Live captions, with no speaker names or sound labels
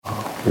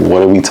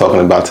What are we talking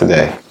about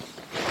today?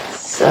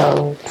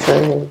 So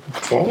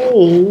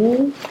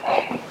today,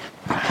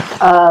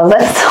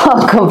 let's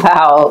talk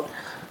about,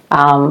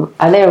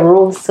 are there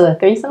rules to a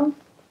threesome?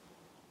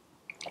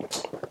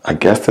 I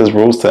guess there's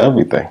rules to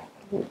everything.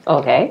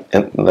 Okay.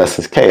 Unless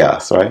it's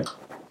chaos, right?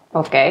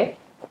 Okay.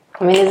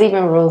 I mean, there's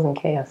even rules in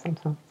chaos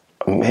sometimes.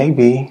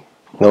 Maybe.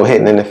 No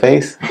hitting in the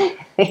face?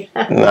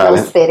 No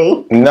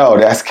spitting. No,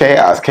 that's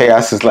chaos.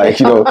 Chaos is like,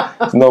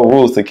 there's no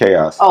rules to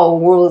chaos. Oh,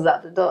 rules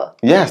out the door.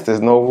 Yes,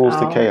 there's no rules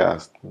to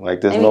chaos.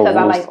 Like, there's Maybe no rules.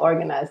 because I like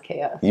organized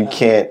chaos. You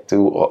can't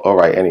do, all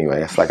right,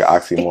 anyway. It's like an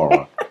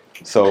oxymoron.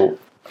 So,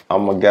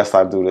 I'm going to guess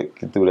I do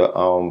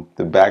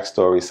the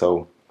backstory.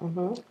 So,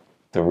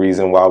 the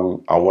reason why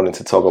I wanted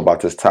to talk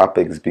about this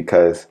topic is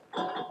because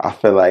I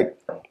feel like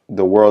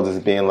the world is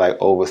being like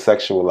over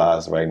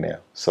sexualized right now.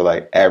 So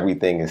like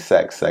everything is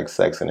sex. And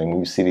then when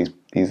you see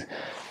these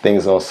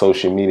things on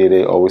social media,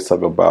 they always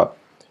talk about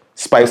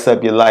spice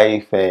up your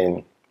life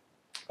and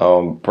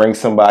bring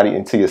somebody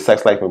into your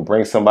sex life and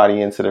bring somebody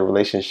into the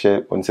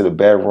relationship, into the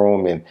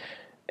bedroom. And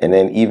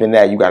then even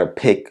that, you got to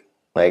pick,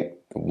 like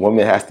the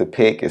woman has to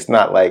pick. It's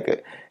not like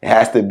it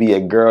has to be a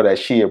girl that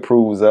she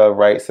approves of,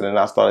 right? So then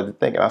I started to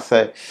think and I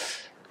said,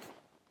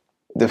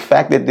 the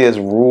fact that there's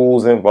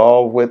rules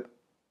involved with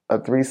a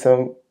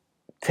threesome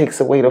takes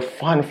away the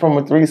fun from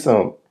a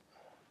threesome.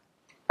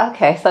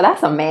 Okay, so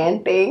that's a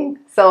man thing.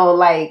 So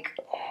like,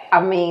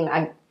 I mean,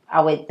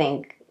 I would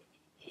think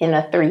in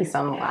a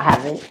threesome, I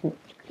haven't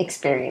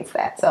experienced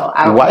that. So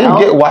I don't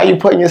know. Why are you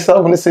putting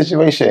yourself in this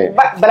situation?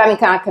 But I mean,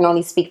 I can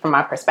only speak from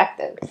my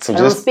perspective. So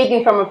I'm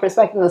speaking from a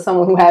perspective of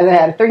someone who hasn't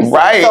had a threesome.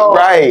 Right.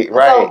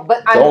 So,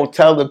 but don't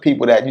tell the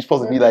people that you're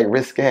supposed to be like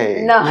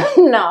risque. No,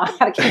 I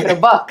gotta keep it a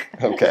buck.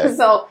 Okay.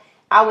 So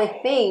I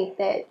would think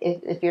that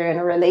if you're in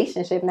a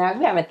relationship now, if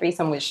you're having a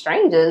threesome with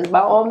strangers, by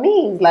all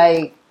means,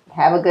 like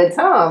have a good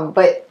time.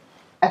 But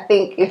I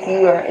think if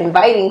you are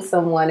inviting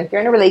someone, if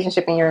you're in a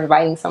relationship and you're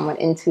inviting someone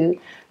into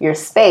your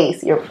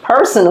space, your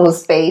personal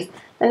space,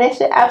 then there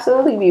should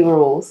absolutely be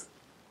rules.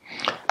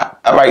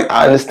 Right,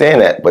 I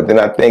understand that, but then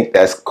I think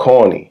that's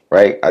corny,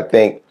 right? I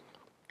think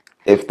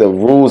if the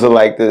rules are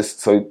like this,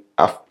 so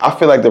I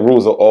feel like the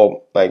rules are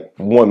all like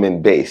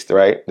woman based,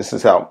 right? This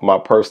is how my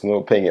personal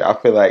opinion. I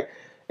feel like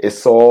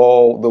it's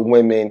all the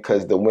women,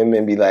 because the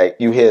women be like,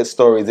 you hear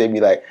stories, they be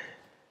like,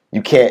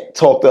 you can't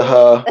talk to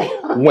her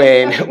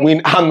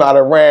when I'm not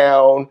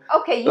around.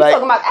 Okay, you're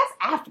talking about that's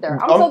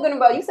after. I'm talking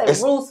about, you said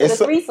rules to the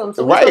threesome.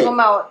 So we're talking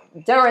about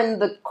during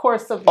the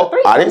course of the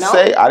threesome.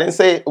 I didn't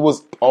say it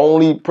was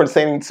only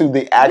pertaining to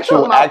the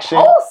actual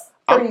action.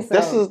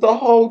 This is the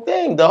whole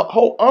thing. The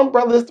whole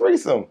umbrella is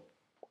threesome.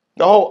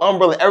 The whole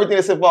umbrella, everything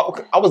that's involved.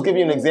 Okay, I was giving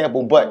you an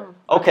example, but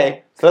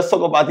okay, so let's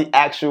talk about the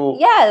actual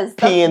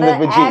P in the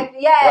vagina.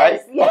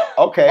 Right? Yes.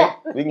 Okay,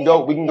 we can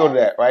go to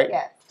that, right?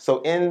 Yes. So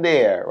in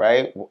there,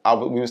 right,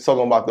 we was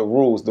talking about the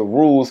rules. The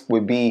rules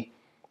would be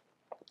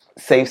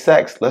safe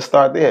sex. Let's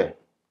start there.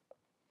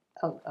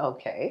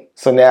 Okay.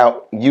 So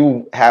now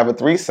you have a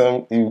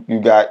threesome.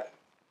 You got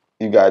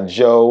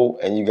Joe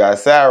and you got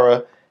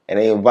Sarah, and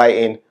they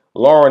inviting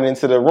Lauren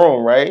into the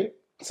room, right?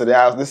 So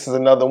now this is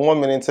another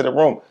woman into the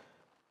room.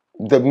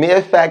 The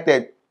mere fact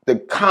that the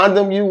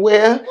condom you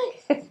wear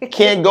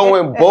can't go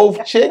in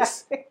both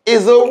chicks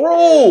is a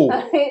rule.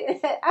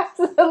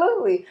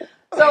 Absolutely.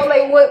 So,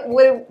 like,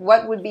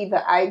 what would be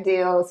the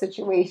ideal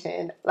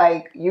situation?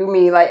 Like, you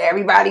mean like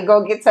everybody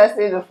go get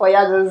tested before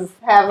y'all just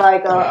have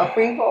like a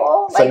free for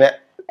all? Like,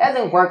 that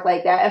doesn't work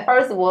like that. And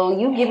first of all,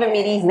 you giving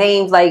me these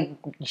names like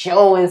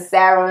Joe and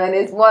Sarah, and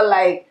it's more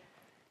like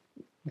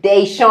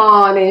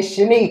Deshawn and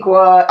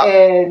Shaniqua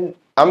and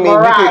I mean,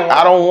 Mariah.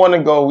 I don't want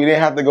to go. We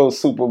didn't have to go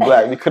super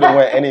black. We could have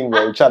went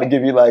anywhere. We try to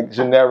give you like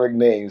generic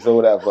names or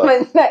whatever.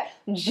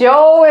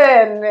 Joe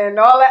and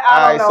all that.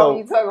 I don't know what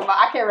you're talking about.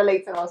 I can't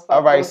relate to those.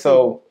 All right,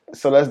 so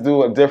let's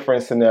do a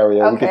different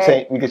scenario.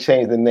 Okay. We could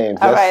change the names.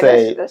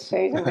 Let's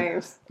change the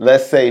names.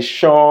 Let's say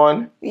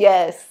Sean.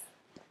 Yes.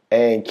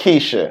 And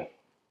Keisha.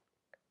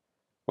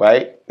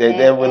 Right?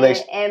 Their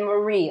relation. And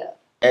Maria.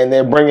 And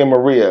they're bringing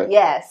Maria.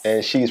 Yes.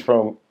 And she's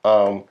from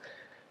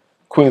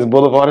Queens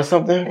Boulevard or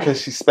something because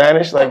she's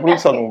Spanish. Like, what are you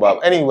talking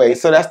about? Anyway,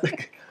 so that's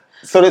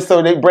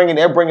they're bringing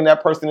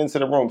that person into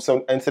the room,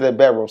 so into the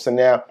bedroom. So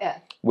now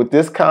with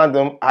this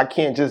condom, I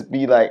can't just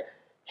be like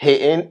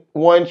hitting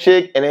one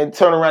chick and then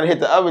turn around and hit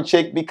the other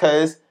chick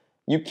because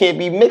you can't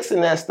be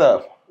mixing that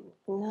stuff.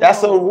 No.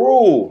 That's a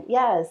rule.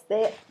 Yes,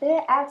 they're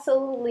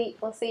absolutely.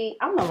 Well, see,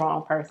 I'm the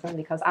wrong person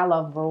because I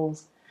love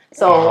rules.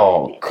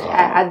 So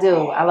I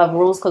do. I love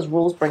rules because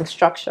rules bring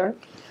structure.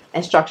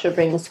 And structure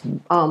brings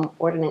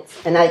ordinance,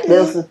 and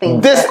those are the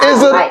things. This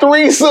is a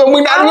threesome.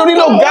 We don't need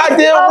no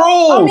goddamn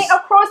rules. I mean,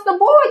 across the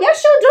board,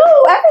 yes, you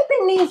do.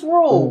 Everything needs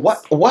rules.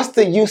 What's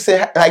the use?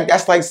 Like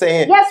that's like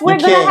saying yes, we're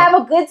gonna have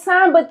a good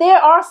time, but there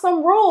are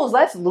some rules.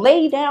 Let's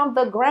lay down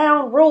the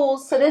ground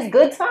rules to this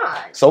good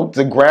time. So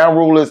the ground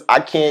rule is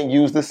I can't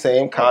use the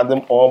same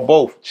condom on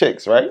both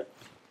chicks, right?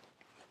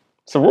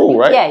 It's a rule,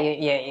 right?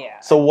 Yeah.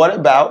 So what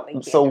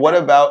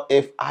about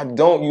if I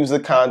don't use a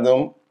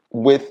condom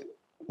with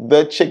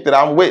the chick that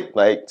I'm with.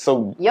 Like,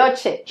 so your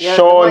chick.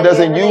 Sean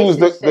doesn't use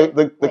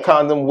the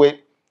condom with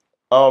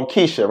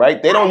Keisha,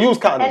 right? They don't use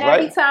condoms, right? And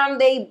every time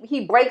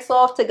he breaks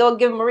off to go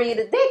give Maria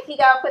the dick, he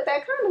gotta put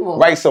that condom on.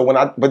 Right. So when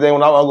I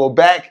go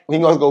back, he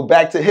gonna go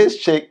back to his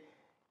chick.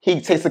 He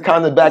takes the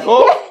condom back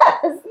off.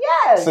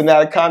 Yes. So now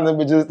the condom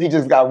he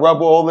just got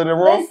rubber all in the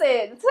room.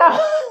 Listen, time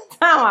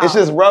out. It's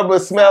just rubber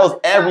smells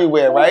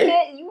everywhere,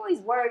 right? You always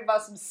worried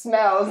about some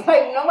smells.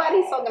 Like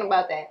nobody's talking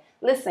about that.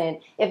 Listen,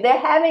 if they're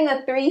having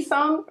a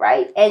threesome,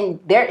 right, and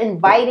they're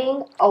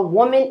inviting a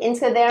woman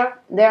into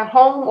their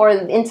home or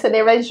into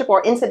their relationship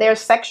or into their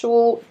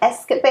sexual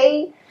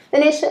escapade,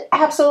 then it should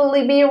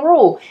absolutely be a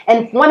rule.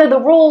 And one of the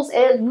rules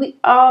is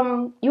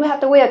you have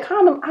to wear a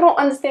condom. I don't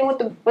understand what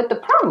the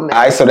problem is.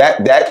 All right, so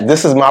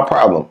this is my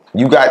problem.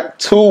 You got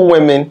two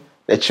women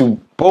that you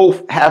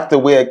both have to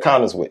wear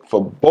condoms with.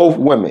 For both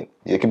women,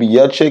 it could be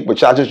your chick, but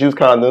y'all just use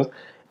condoms,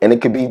 and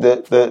it could be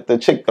the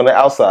chick on the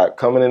outside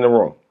coming in the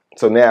room.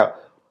 So now,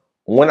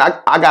 when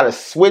I gotta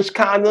switch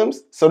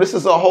condoms, so this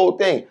is a whole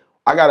thing.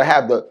 I gotta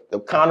have the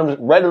condoms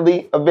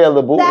readily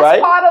available, That's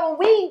right? That's part of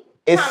we.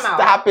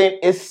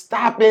 It's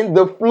stopping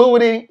the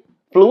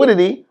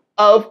fluidity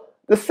of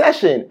the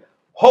session.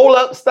 Hold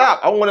up,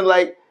 stop. I want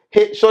to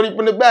hit shorty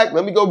from the back.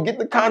 Let me go get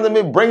the condom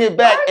and bring it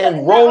back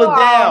and roll it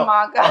down. Oh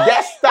my God.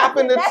 That's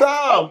stopping the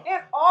time.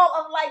 That's all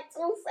of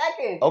 2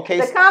 seconds. Okay.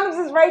 The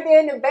condoms is right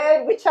there in the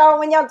bed with y'all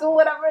when y'all do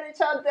whatever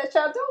that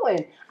y'all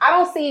doing. I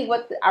don't see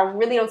I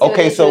really don't see what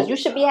this is. You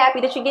should be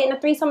happy that you're getting a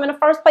threesome in the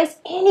first place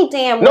any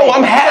damn way. No,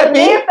 I'm happy. The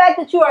mere fact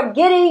that you are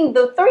getting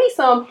the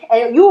threesome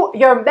and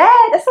you're mad,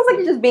 that sounds like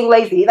you're just being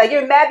lazy. Like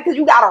you're mad because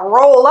you gotta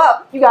roll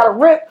up, you gotta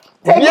rip,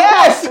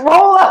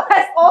 roll up.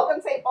 That's all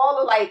gonna take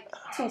all of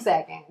 2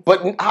 seconds.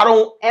 But I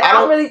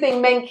don't really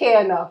think men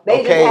care enough.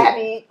 They just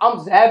happy. I'm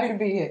just happy to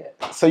be here.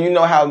 So you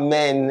know how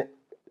men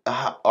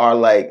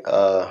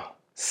are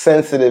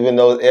sensitive in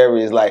those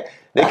areas,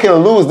 they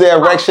can lose their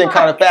erection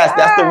kind of fast.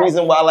 That's the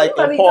reason why, in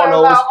pornos.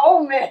 About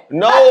old men.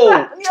 No.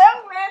 Young men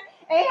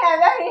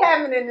that ain't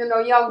happening to no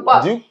young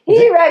buck.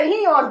 He ready.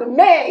 He on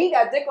demand. He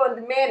got dick on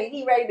demand, and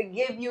he ready to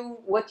give you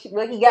what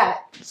he got.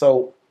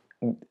 So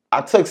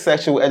I took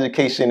sexual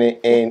education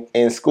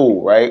in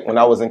school, right? When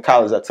I was in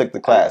college, I took the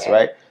class,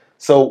 right?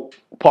 So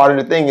part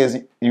of the thing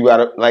is you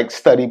gotta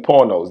study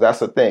pornos. That's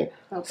the thing.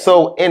 Okay.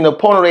 So in the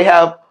porno, they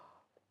have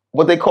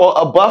what they call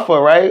a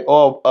buffer, right?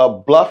 Or a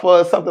bluffer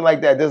or something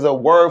like that. There's a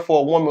word for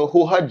a woman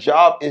who her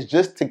job is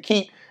just to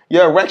keep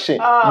your erection.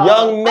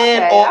 Young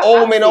man or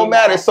old man, don't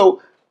matter.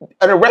 So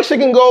an erection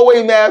can go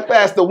away mad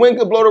fast. The wind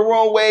could blow the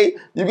wrong way.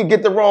 You could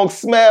get the wrong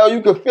smell.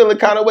 You could feel the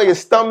kind of way. Your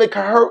stomach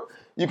could hurt.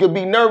 You could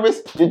be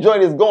nervous. Your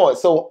joint is gone.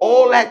 So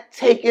all that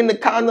taking the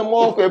condom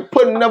off and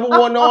putting another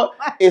one on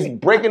is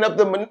breaking up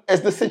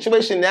the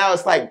situation. Now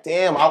it's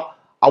damn,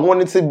 I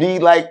want it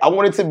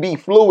to be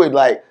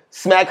fluid,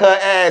 smack her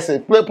ass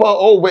and flip her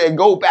over and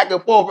go back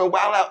and forth and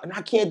wild out. And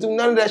I can't do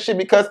none of that shit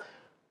because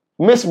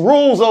Miss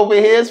Rules over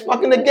here is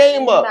fucking the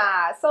game up.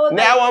 Nah, so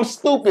now I'm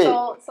stupid.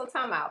 So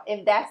time out.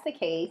 If that's the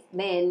case,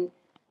 then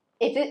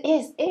if it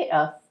is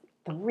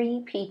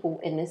 3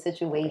 people in this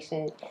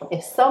situation,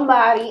 if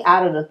somebody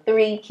out of the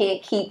 3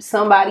 can't keep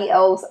somebody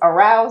else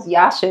aroused,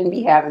 y'all shouldn't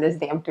be having this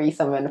damn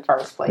threesome in the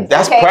first place.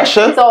 That's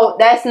pressure. So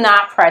that's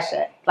not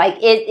pressure.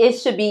 It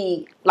should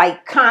be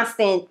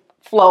constant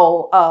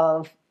flow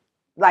of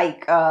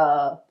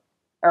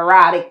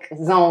erotic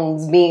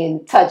zones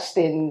being touched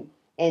and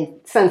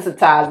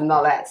sensitized and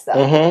all that stuff.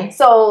 Mm-hmm.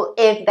 So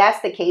if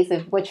that's the case,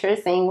 if what you're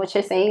saying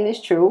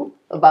is true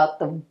about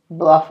the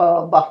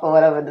buffer,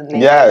 whatever the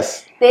name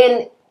is,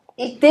 then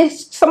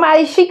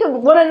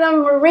one of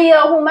them,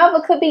 Maria,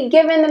 whomever, could be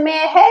giving the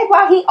man head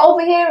while he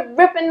over here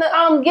ripping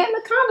getting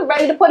the condom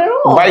ready to put it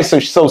on. Right,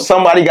 so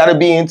somebody got to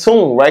be in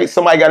tune, right?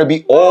 Somebody got to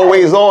be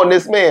always on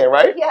this man,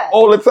 right? Yes.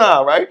 All the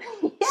time, right?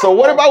 Yes. So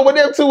what about when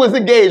them two is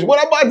engaged?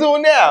 What am I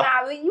doing now?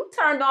 Nah, you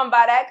turned on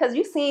by that because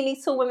you seen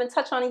these 2 women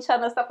touch on each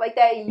other and stuff like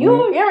that.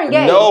 You're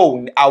engaged.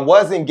 No, I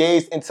was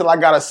engaged until I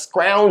got to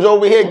scrounge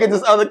over here and get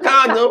this other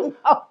condom.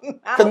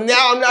 Because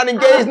now I'm not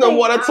engaged no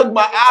more. I took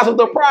my eyes off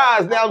the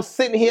prize. Now I'm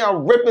sitting here,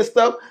 I'm ripping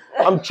stuff.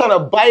 I'm trying to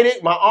bite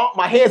it.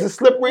 My hands are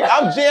slippery.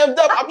 I'm jammed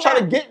up. I'm trying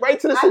to get right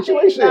to the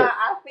situation.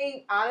 I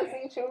think,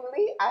 honestly,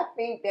 truly, I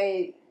think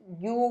that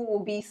you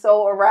will be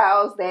so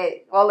aroused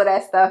that all of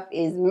that stuff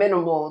is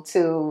minimal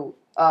to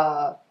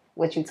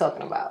what you're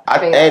talking about.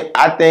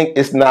 I think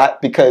it's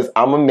not because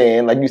I'm a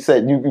man. Like you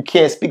said, you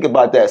can't speak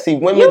about that. See,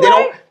 women,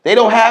 they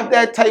don't have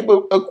that type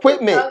of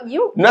equipment.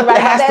 Nothing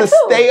has to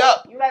stay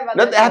up.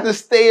 Nothing has to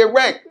stay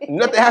erect.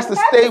 Nothing has to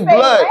stay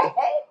blood.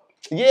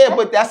 Yeah,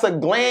 but that's a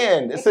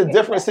gland. It's a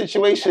different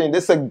situation.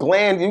 It's a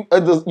gland.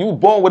 You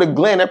born with a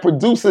gland that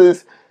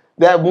produces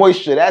that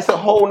moisture. That's a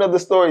whole nother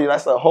story.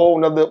 That's a whole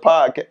nother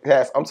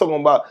podcast. I'm talking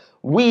about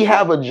we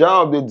have a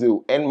job to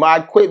do, and my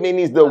equipment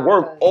needs to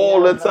work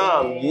all the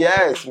time.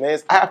 Yes, man.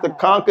 I have to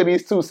conquer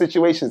these 2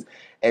 situations.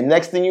 And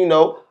next thing you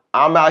know,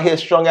 I'm out here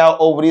strung out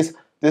over this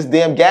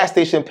damn gas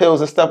station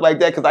pills and stuff like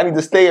that because I need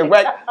to stay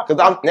erect. Because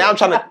I'm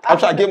trying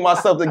to get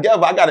myself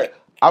together. I gotta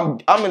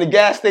I'm in the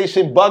gas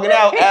station bugging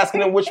out,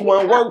 asking them which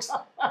one works,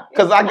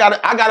 because I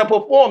gotta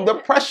perform. The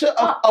pressure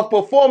of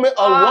performing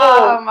alone.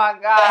 Oh my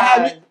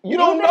God! You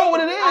don't know what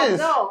it is.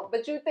 I know,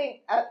 but you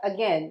think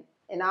again,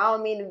 and I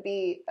don't mean to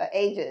be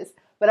ageist,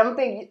 but I'm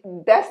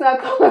thinking that's not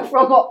coming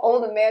from an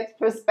older man's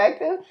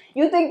perspective.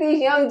 You think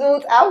these young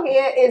dudes out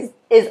here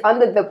is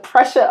under the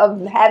pressure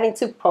of having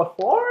to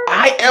perform?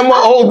 I am an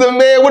older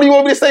man. What do you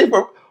want me to say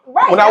for?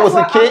 Right, when I was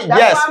a kid,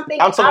 yes,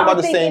 I'm talking about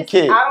the same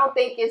kid. I don't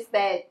think it's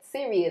that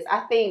serious.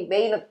 I think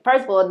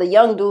first of all, the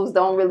young dudes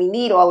don't really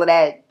need all of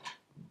that,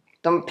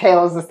 them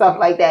pills and stuff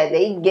like that.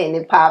 They getting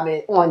it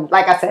popping on,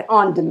 like I said,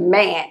 on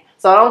demand.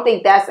 So I don't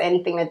think that's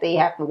anything that they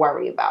have to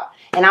worry about.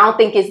 And I don't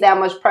think it's that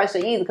much pressure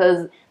either,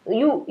 because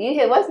you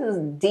hear what's this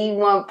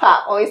D1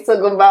 Pop always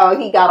talk about,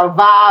 he got a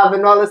vibe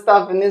and all this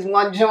stuff in this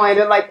one joint.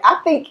 And like, I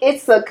think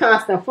it's a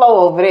constant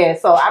flow over there.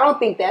 So I don't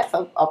think that's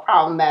a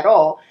problem at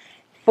all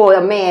for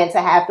a man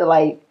to have to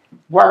like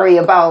worry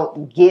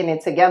about getting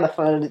it together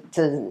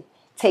to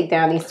take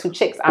down these two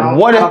chicks.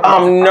 What if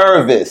I'm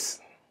nervous?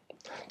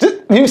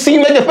 You see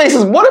me making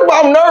faces. What if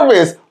I'm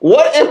nervous?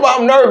 What if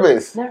I'm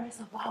nervous? Nervous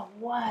about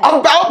what?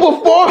 About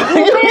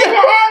performing. You've been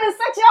having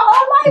sex your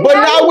whole life.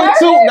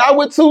 But now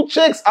with two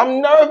chicks,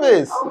 I'm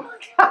nervous. Oh my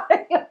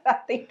God. I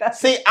think that's.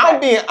 See, I'm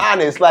being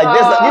honest. Like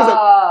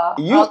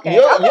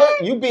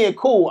you being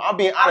cool. I'm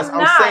being honest.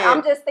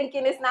 I'm just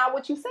thinking it's not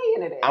what you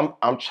saying it is.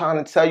 I'm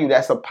trying to tell you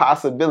that's a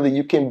possibility.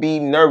 You can be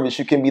nervous.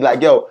 You can be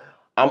like, yo,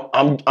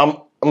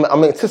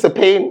 I'm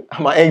anticipating.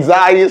 My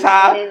anxiety is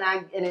high.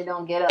 And it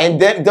don't get up. And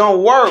then it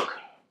don't work.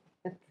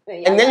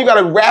 And then you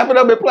gotta wrap it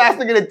up in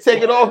plastic and then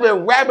take it off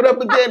and wrap it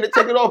up again and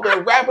take it off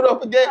and wrap it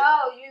up again.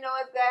 Oh, you know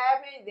what's gonna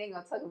happen? They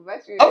gonna talk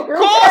about you in the group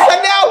chat. Of course, I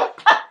know.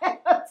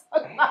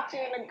 Talk about you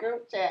in the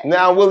group chat.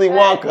 Now Willy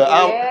Wonka.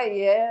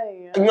 Yeah.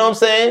 You know what I'm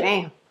saying?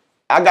 Damn.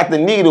 I got the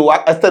needle. I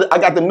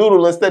got the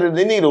noodle instead of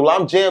the needle.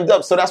 I'm jammed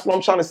up. So that's what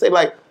I'm trying to say.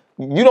 Like,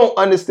 you don't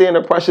understand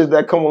the pressures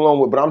that come along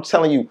with, but I'm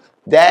telling you,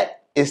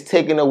 that is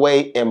taken away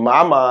in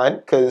my mind,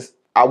 because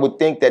I would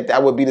think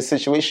that would be the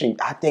situation.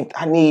 I think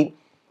I need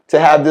to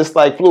have this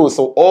like fluid.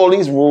 So all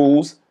these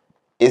rules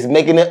is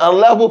making it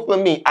unlevel for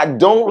me. I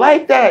don't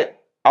like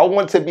that. I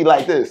want to be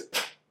like this.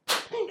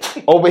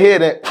 Over here,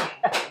 then.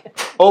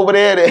 Over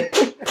there, then.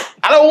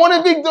 I don't want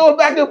to be doing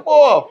back and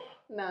forth.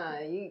 Nah,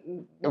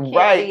 you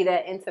can't be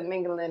that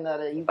intermingling of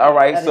the. All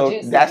right, so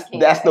that's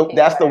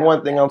the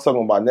one thing I'm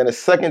talking about. And then the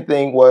second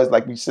thing was,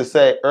 like you just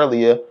said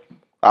earlier,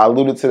 I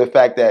alluded to the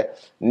fact that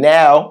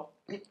now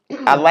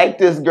I like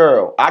this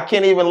girl. I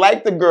can't even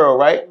like the girl,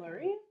 right?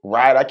 Maria?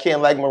 Right, I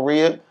can't like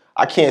Maria.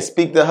 I can't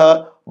speak to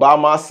her by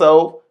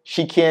myself.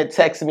 She can't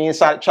text me and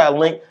try to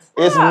link.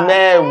 It's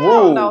mad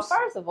rules. No,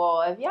 first of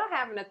all, if y'all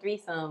having a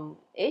threesome,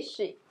 it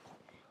should.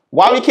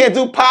 Why we can't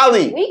do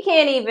poly? We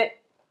can't even.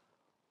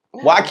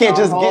 Why I can't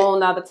just get a whole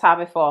nother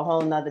topic for a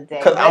whole nother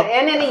day? But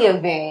in any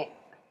event,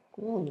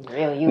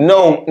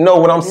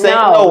 what I'm saying,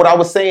 what I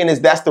was saying is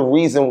that's the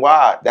reason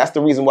why. That's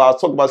the reason why I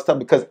was talking about stuff,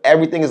 because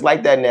everything is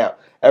like that now.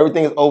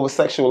 Everything is over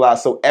sexualized,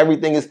 so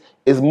everything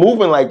is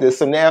moving like this.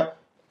 So now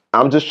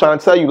I'm just trying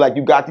to tell you, like,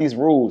 you got these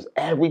rules.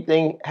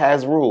 Everything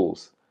has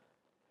rules.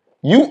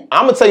 I'm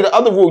gonna tell you the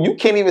other rule. You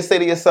can't even say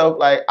to yourself,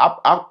 like,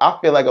 I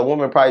feel like a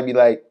woman probably be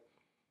like,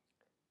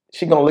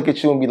 she gonna look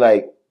at you and be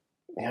like,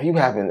 you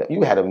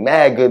had a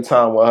mad good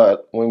time with her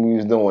when we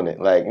was doing it.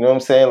 Like, you know what I'm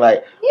saying?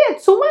 Like, yeah,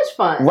 too much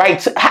fun.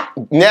 Right.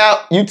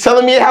 Now you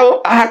telling me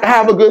how I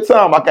have a good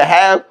time. I can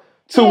have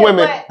two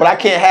women, but I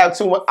can't have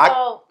too much.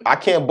 I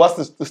can't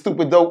bust the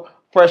stupid dope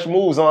fresh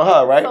moves on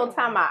her, right? So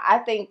time out. I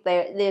think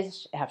there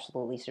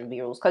absolutely should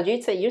be rules, because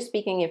you're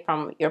speaking it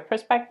from your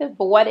perspective.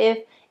 But what if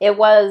it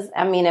was?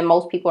 I mean, and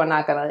most people are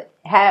not gonna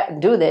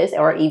do this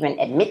or even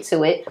admit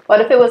to it.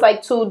 But if it was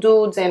like two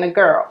dudes and a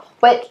girl,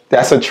 but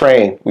that's a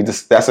train.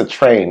 That's a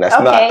train.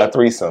 That's not a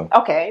threesome.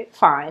 Okay,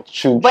 fine.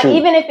 But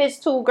even if it's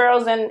two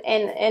girls and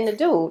a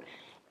dude,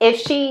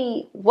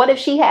 what if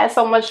she had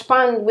so much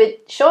fun with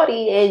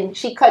Shorty and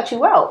she cut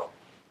you out?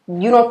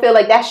 You don't feel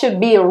like that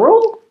should be a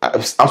rule?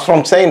 That's what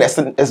I'm saying.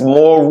 It's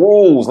more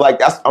rules.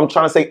 Like, I'm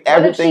trying to say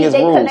everything is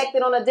rules. They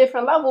connected on a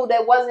different level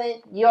that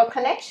wasn't your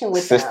connection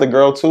with Sister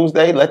Girl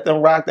Tuesday, let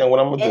them rock. Then what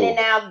I'm gonna do? And then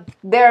now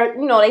they're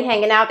they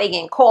hanging out, they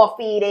getting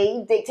coffee,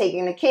 they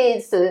taking the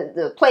kids to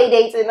the play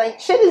dates, and like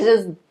shit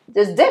is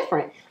just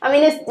different. I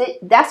mean,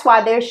 that's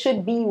why there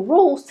should be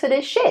rules to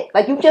this shit.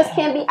 Like, you just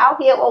can't be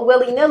out here all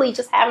willy-nilly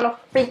just having a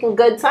freaking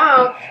good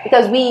time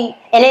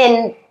and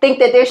then think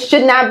that there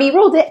should not be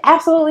rules. There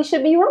absolutely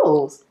should be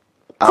rules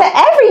to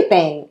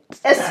everything,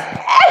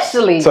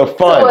 especially to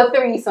a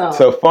threesome.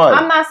 To fun.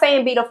 I'm not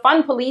saying be the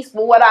fun police,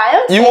 but what I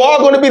am saying, you are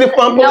going to be the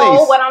fun police.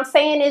 No, what I'm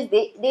saying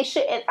is this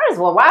shit. First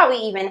of all, why are we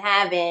even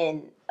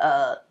having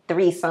a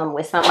threesome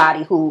with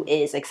somebody who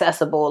is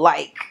accessible,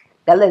 like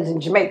that lives in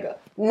Jamaica?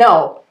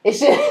 No, it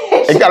should.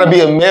 It got to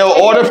be a mail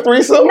order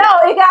threesome. No,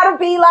 it got to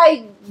be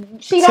like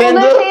she don't Tinder?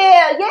 live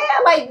here. Yeah,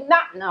 like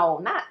not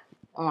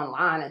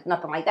online. It's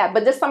nothing like that.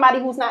 But just somebody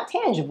who's not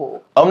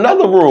tangible.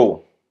 Another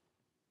rule.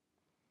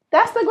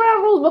 That's the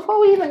ground rules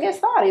before we even get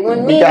started.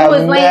 When me and you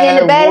was laying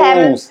in the bed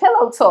having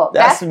pillow talk.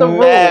 That's the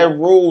mad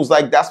rules.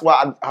 Like that's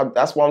why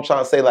that's what I'm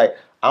trying to say. Like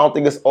I don't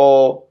think it's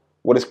all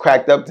what it's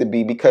cracked up to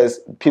be,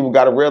 because people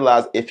got to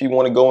realize if you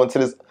want to go into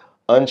this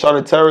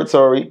uncharted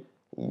territory,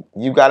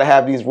 you got to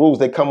have these rules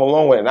that come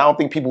along with it. And I don't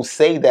think people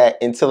say that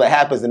until it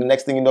happens, and the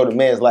next thing you know, the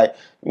man's like,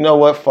 you know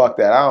what, fuck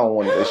that, I don't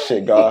want this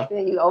shit, God.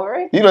 You over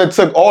it? You done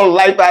took all the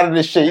life out of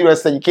this shit. You done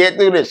said you can't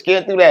do this,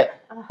 can't do that.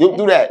 You'll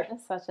do that.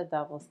 It's such a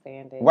double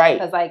standard, right?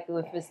 Because like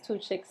if it's two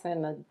chicks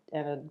and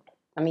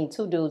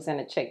two dudes and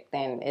a chick,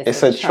 then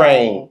it's a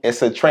train.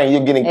 It's a train.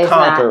 You're getting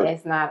conquered.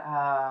 It's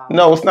not.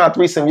 No, it's not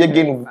threesome. You're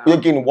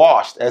getting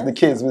washed, as the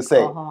kids would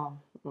say.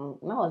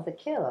 No, it's a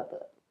kill.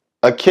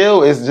 A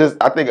kill is just.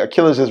 I think a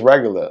kill is just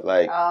regular.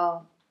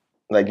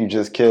 Like you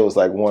just kill is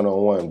like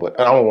 1-on-1. But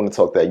I don't want to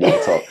talk that. You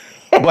can talk.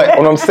 But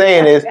what I'm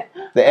saying is,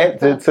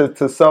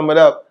 to sum it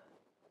up,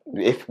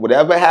 if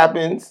whatever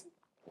happens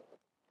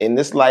in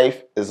this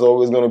life, there's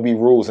always going to be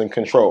rules and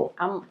control.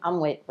 I'm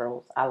with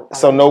rules.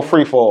 So no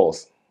free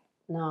falls.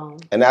 No.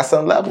 And that's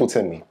unlevel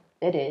to me.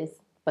 It is,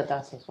 but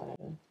that's just what it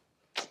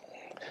is.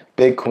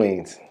 Big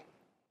Queens.